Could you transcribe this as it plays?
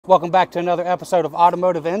Welcome back to another episode of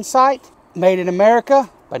Automotive Insight. Made in America,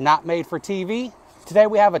 but not made for TV. Today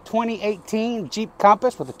we have a 2018 Jeep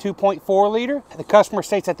Compass with a 2.4 liter. The customer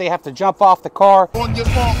states that they have to jump off the car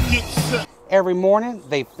every morning.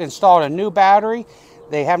 They've installed a new battery.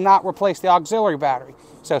 They have not replaced the auxiliary battery.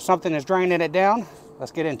 So something is draining it down.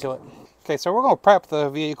 Let's get into it. Okay, so we're going to prep the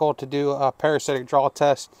vehicle to do a parasitic draw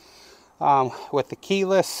test with the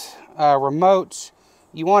keyless remotes.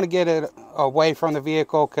 You want to get it away from the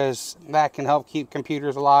vehicle because that can help keep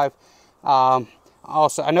computers alive.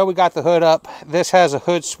 Also, I know we got the hood up. This has a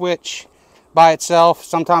hood switch by itself.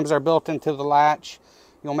 Sometimes they're built into the latch.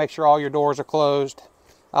 You'll make sure all your doors are closed.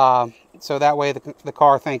 So that way the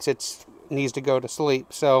car thinks it needs to go to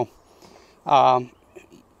sleep. So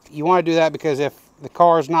you want to do that because if the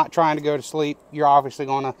car is not trying to go to sleep, you're obviously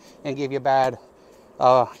going to give you a bad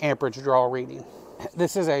amperage draw reading.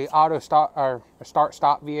 This is a auto stop or a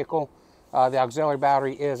start-stop vehicle. The auxiliary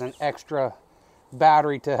battery is an extra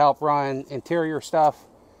battery to help run interior stuff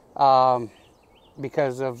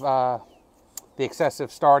because of the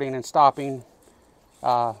excessive starting and stopping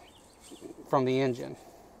from the engine.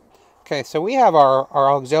 Okay, so we have our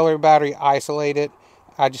auxiliary battery isolated.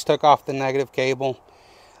 I just took off the negative cable.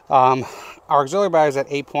 Our auxiliary battery is at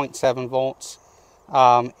 8.7 volts.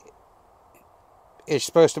 It's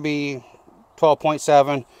supposed to be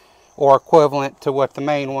 12.7 or equivalent to what the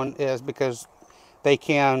main one is because they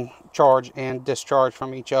can charge and discharge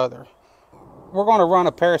from each other. We're going to run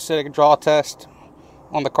a parasitic draw test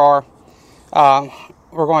on the car.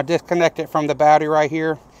 We're going to disconnect it from the battery right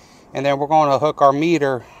here, and then we're going to hook our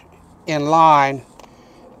meter in line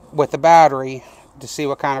with the battery to see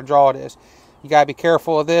what kind of draw it is. You got to be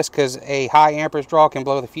careful of this because a high amperage draw can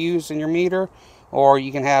blow the fuse in your meter, or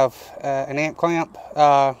you can have an amp clamp.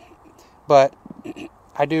 But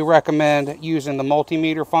I do recommend using the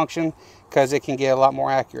multimeter function because it can get a lot more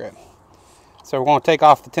accurate. So we're going to take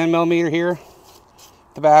off the 10 millimeter here,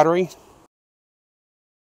 the battery.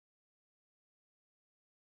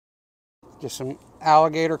 Just some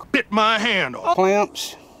alligator bit my hand off.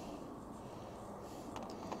 Clamps.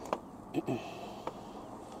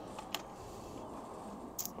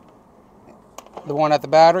 The one at the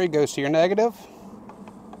battery goes to your negative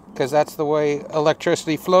because that's the way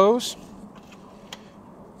electricity flows.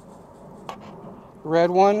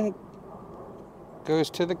 Red one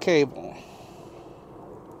goes to the cable.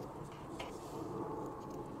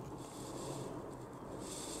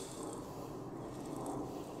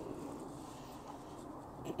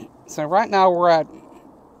 So right now we're at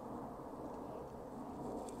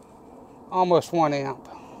almost 1 amp,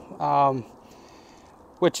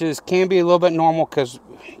 which can be a little bit normal because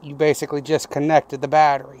you basically just connected the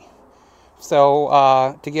battery.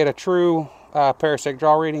 So to get a true parasitic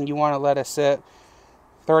draw reading, you want to let it sit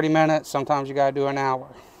 30 minutes. Sometimes you got to do an hour.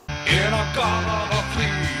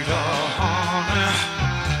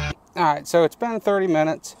 Alright, so it's been 30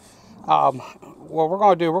 minutes. What we're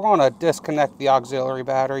going to do, we're going to disconnect the auxiliary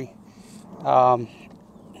battery.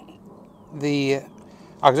 The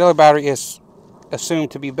auxiliary battery is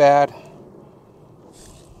assumed to be bad.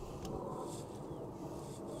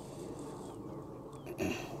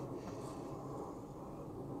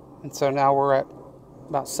 And so now we're at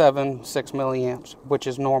about 6 milliamps, which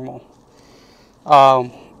is normal.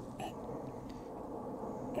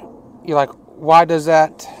 You're like, why is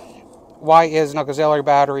an auxiliary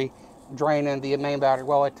battery draining the main battery?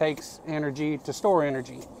 Well, it takes energy to store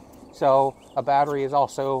energy. So a battery is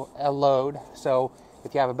also a load. So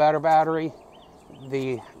if you have a better battery,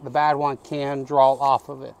 the bad one can draw off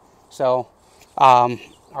of it. So our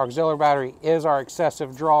auxiliary battery is our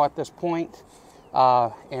excessive draw at this point.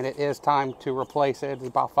 And it is time to replace it. It's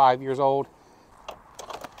about 5 years old.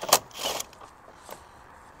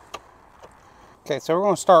 Okay, so we're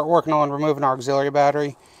going to start working on removing our auxiliary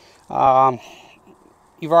battery.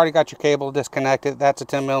 You've already got your cable disconnected. That's a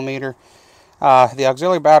 10 millimeter. The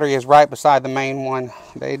auxiliary battery is right beside the main one.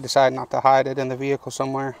 They decided not to hide it in the vehicle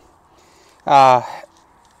somewhere. The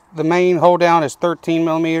main hold down is 13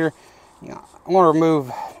 millimeter. I want to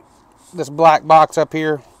remove this black box up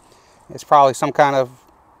here. It's probably some kind of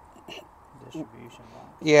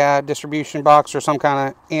distribution box or some kind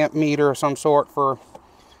of amp meter of some sort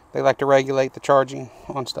they like to regulate the charging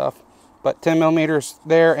on stuff. But 10 millimeters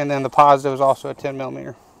there, and then the positive is also a 10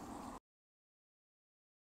 millimeter.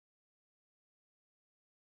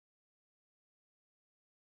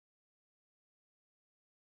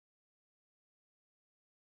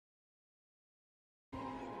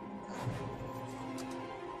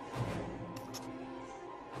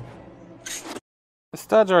 The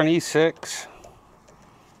studs are an E6.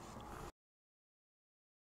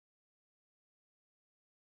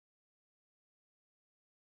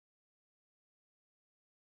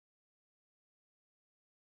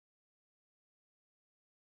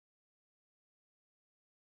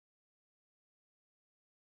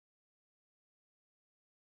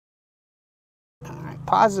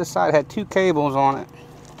 positive side had 2 cables on it.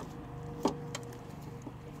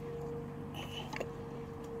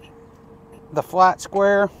 The flat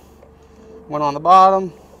square went on the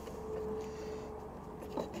bottom,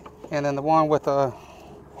 and then the one with the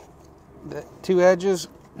 2 edges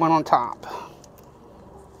went on top.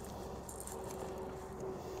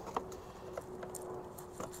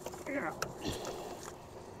 Yeah.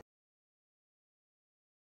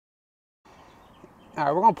 All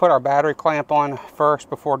right, we're going to put our battery clamp on first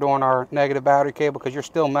before doing our negative battery cable, because you're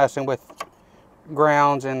still messing with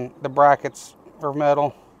grounds and the brackets are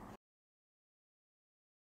metal.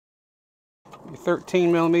 Your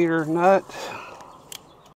 13mm nut.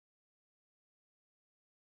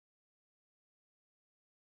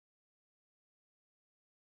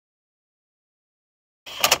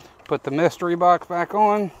 Put the mystery box back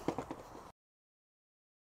on.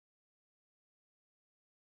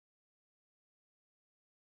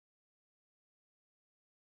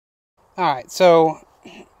 All right, so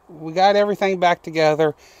we got everything back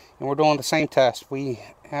together and we're doing the same test. We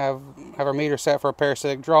have our meter set for a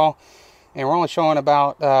parasitic draw, and we're only showing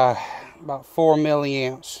about 4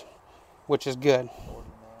 milliamps, which is good.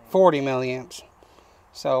 40 milliamps.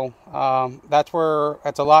 So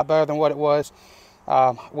that's a lot better than what it was.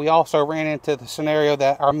 We also ran into the scenario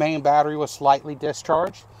that our main battery was slightly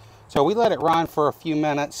discharged. So we let it run for a few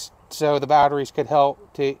minutes so the batteries could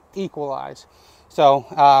help to equalize. So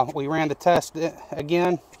we ran the test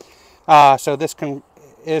again. So this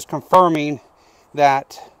is confirming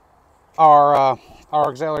that our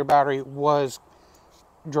auxiliary battery was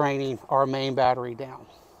draining our main battery down.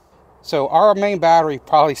 So our main battery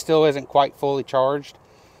probably still isn't quite fully charged.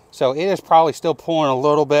 So it is probably still pulling a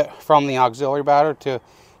little bit from the auxiliary battery to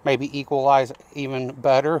maybe equalize even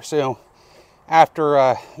better. So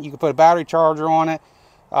after you can put a battery charger on it,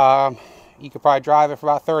 you could probably drive it for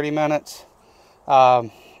about 30 minutes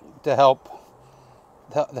to help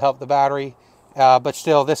the battery. But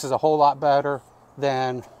still, this is a whole lot better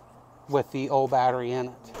than with the old battery in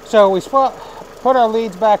it. So we put our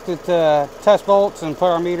leads back to test volts and put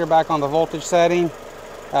our meter back on the voltage setting.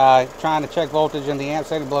 Trying to check voltage in the amp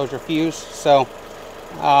setting blows your fuse. So,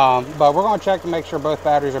 but we're going to check to make sure both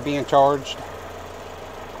batteries are being charged.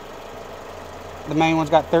 The main one's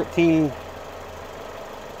got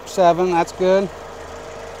 13.7, that's good.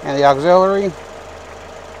 And the auxiliary,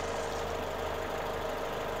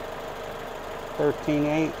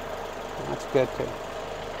 13.8, that's good too.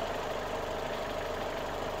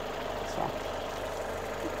 So,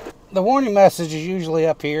 the warning message is usually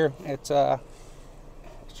up here. It's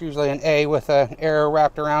usually an A with an arrow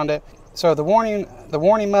wrapped around it. So the warning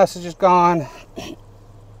message is gone,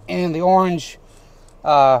 and the orange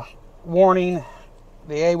warning,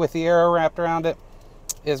 the A with the arrow wrapped around it,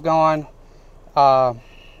 is gone. So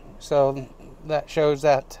that shows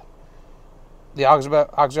that the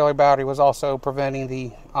auxiliary battery was also preventing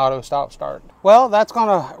the auto stop start. Well, that's going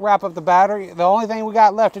to wrap up the battery. The only thing we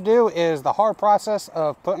got left to do is the hard process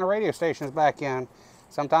of putting the radio stations back in.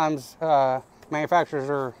 Sometimes manufacturers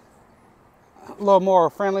are a little more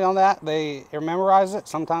friendly on that. They memorize it.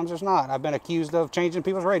 Sometimes there's not. I've been accused of changing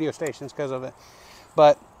people's radio stations because of it.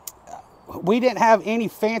 But we didn't have any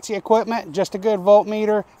fancy equipment, just a good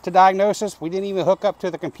voltmeter to diagnosis. We didn't even hook up to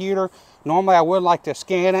the computer. Normally I would like to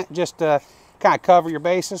scan it just to kind of cover your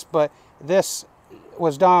bases, but this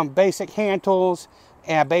was done basic hand tools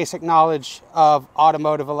and basic knowledge of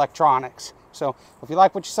automotive electronics. So if you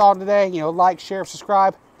like what you saw today, like, share,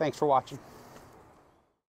 subscribe. Thanks for watching.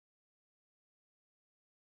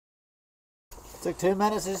 Took 2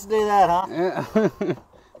 minutes just to do that, huh? Yeah.